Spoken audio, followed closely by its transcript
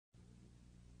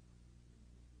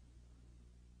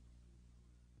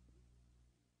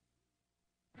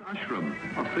ashram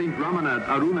of Saint Ramana at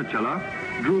Arunachala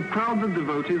drew crowds of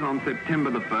devotees on September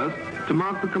the 1st to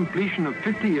mark the completion of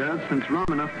 50 years since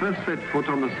Ramana first set foot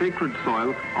on the sacred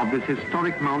soil of this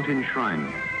historic mountain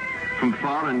shrine. From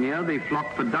far and near they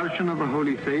flocked for darshan of the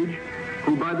holy sage,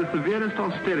 who by the severest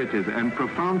austerities and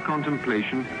profound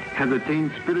contemplation has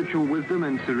attained spiritual wisdom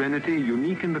and serenity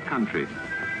unique in the country.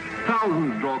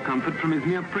 Thousands draw comfort from his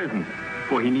mere presence,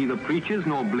 for he neither preaches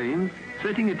nor blames,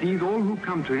 setting at ease all who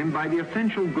come to him by the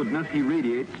essential goodness he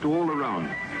radiates to all around.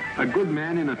 A good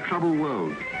man in a troubled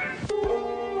world.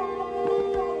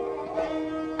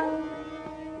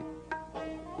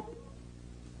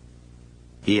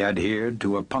 He adhered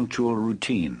to a punctual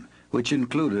routine, which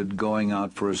included going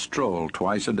out for a stroll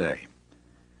twice a day.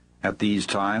 At these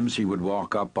times he would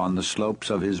walk up on the slopes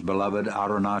of his beloved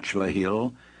Arunachala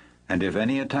hill, and if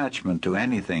any attachment to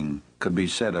anything could be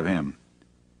said of him,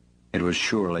 it was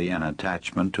surely an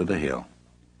attachment to the hill.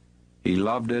 He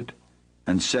loved it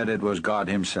and said it was God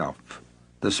himself,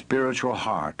 the spiritual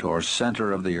heart or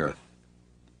center of the earth.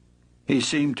 He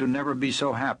seemed to never be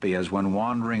so happy as when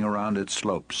wandering around its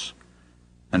slopes,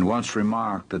 and once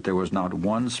remarked that there was not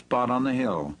one spot on the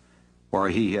hill where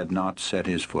he had not set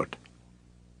his foot.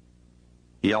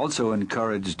 He also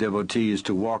encouraged devotees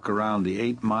to walk around the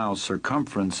 8-mile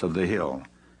circumference of the hill,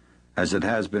 as it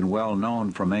has been well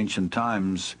known from ancient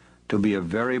times to be a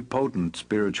very potent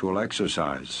spiritual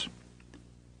exercise.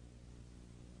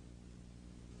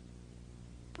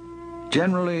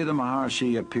 Generally, the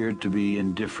Maharshi appeared to be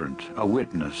indifferent, a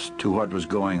witness to what was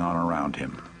going on around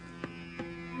him.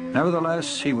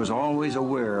 Nevertheless, he was always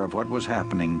aware of what was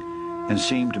happening and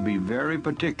seemed to be very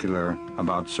particular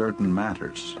about certain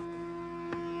matters.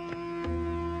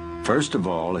 First of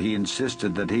all, he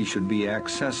insisted that he should be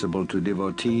accessible to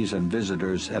devotees and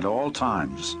visitors at all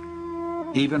times,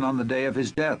 even on the day of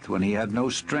his death, when he had no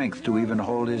strength to even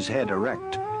hold his head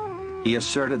erect. He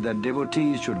asserted that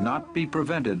devotees should not be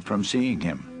prevented from seeing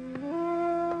him.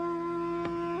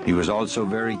 He was also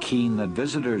very keen that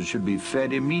visitors should be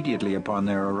fed immediately upon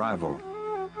their arrival,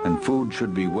 and food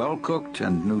should be well cooked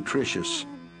and nutritious.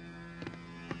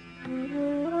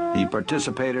 He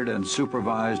participated and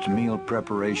supervised meal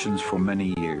preparations for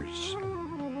many years.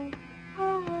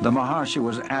 The Maharshi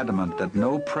was adamant that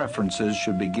no preferences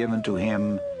should be given to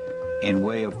him in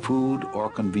way of food or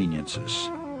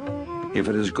conveniences. If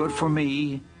it is good for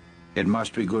me, it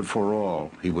must be good for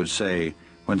all, he would say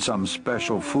when some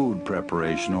special food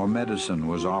preparation or medicine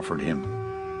was offered him.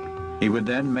 He would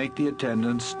then make the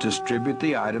attendants distribute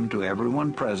the item to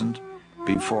everyone present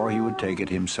before he would take it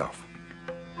himself.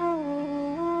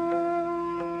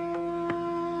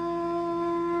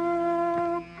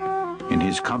 In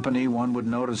his company, one would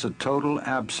notice a total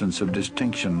absence of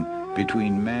distinction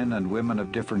between men and women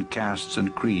of different castes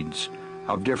and creeds,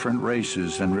 of different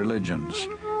races and religions,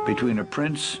 between a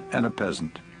prince and a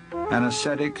peasant, an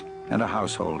ascetic and a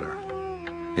householder.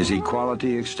 His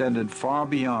equality extended far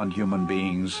beyond human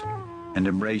beings and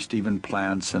embraced even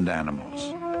plants and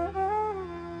animals.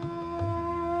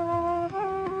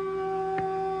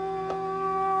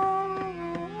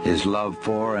 His love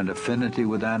for and affinity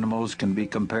with animals can be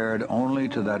compared only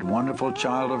to that wonderful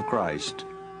child of Christ,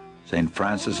 St.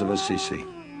 Francis of Assisi.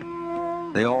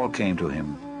 They all came to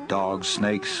him, dogs,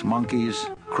 snakes, monkeys,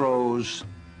 crows,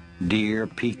 deer,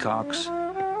 peacocks,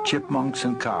 chipmunks,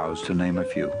 and cows, to name a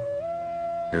few.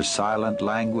 Their silent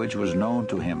language was known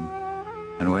to him,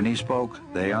 and when he spoke,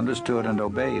 they understood and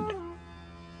obeyed.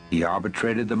 He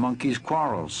arbitrated the monkeys'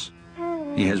 quarrels.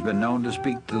 He has been known to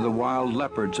speak to the wild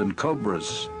leopards and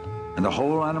cobras, and the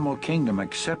whole animal kingdom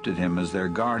accepted him as their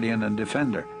guardian and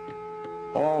defender.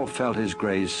 All felt his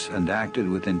grace and acted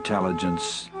with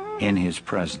intelligence in his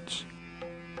presence.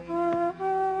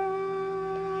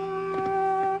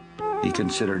 He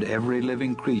considered every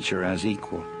living creature as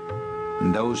equal,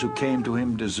 and those who came to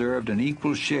him deserved an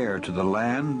equal share to the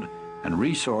land and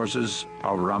resources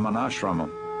of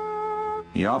Ramanashramam.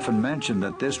 He often mentioned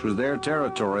that this was their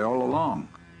territory all along,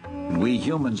 and we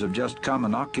humans have just come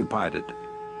and occupied it.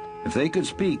 If they could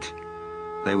speak,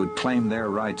 they would claim their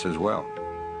rights as well.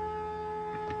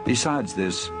 Besides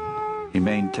this, he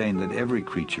maintained that every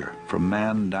creature, from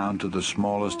man down to the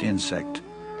smallest insect,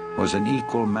 was an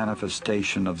equal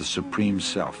manifestation of the Supreme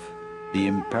Self, the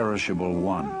imperishable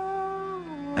One.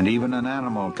 And even an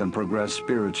animal can progress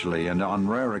spiritually and on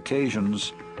rare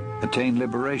occasions attain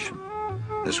liberation.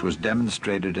 This was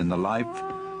demonstrated in the life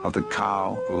of the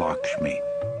cow Lakshmi.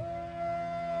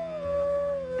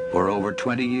 For over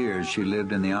 20 years she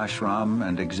lived in the ashram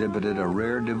and exhibited a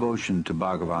rare devotion to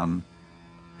Bhagavan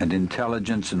and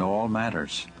intelligence in all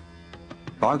matters.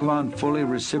 Bhagavan fully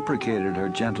reciprocated her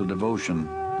gentle devotion,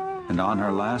 and on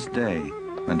her last day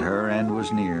and her end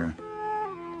was near,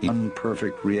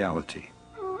 unperfect reality.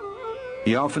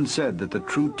 He often said that the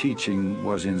true teaching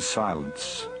was in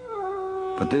silence,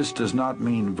 but this does not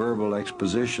mean verbal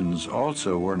expositions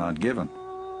also were not given.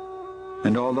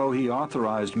 And although he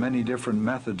authorized many different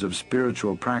methods of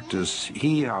spiritual practice,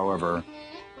 he, however,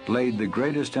 laid the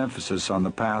greatest emphasis on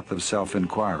the path of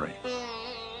self-inquiry.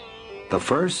 The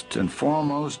first and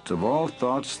foremost of all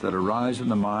thoughts that arise in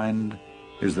the mind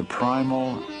is the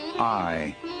primal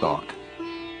I thought.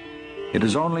 It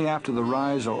is only after the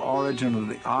rise or origin of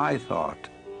the I thought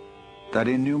that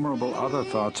innumerable other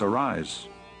thoughts arise.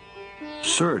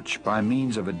 Search by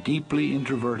means of a deeply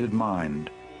introverted mind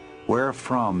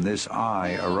wherefrom this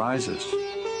I arises.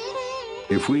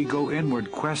 If we go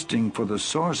inward questing for the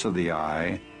source of the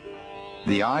I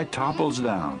topples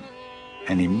down,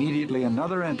 and immediately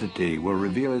another entity will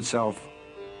reveal itself,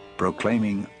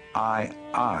 proclaiming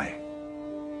I.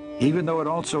 Even though it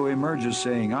also emerges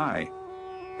saying I,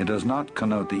 it does not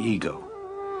connote the ego,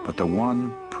 but the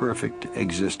one perfect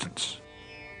existence.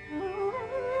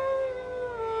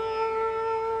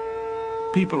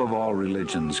 People of all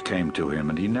religions came to him,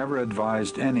 and he never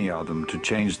advised any of them to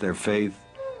change their faith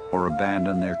or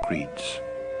abandon their creeds.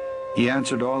 He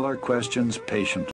answered all their questions patiently.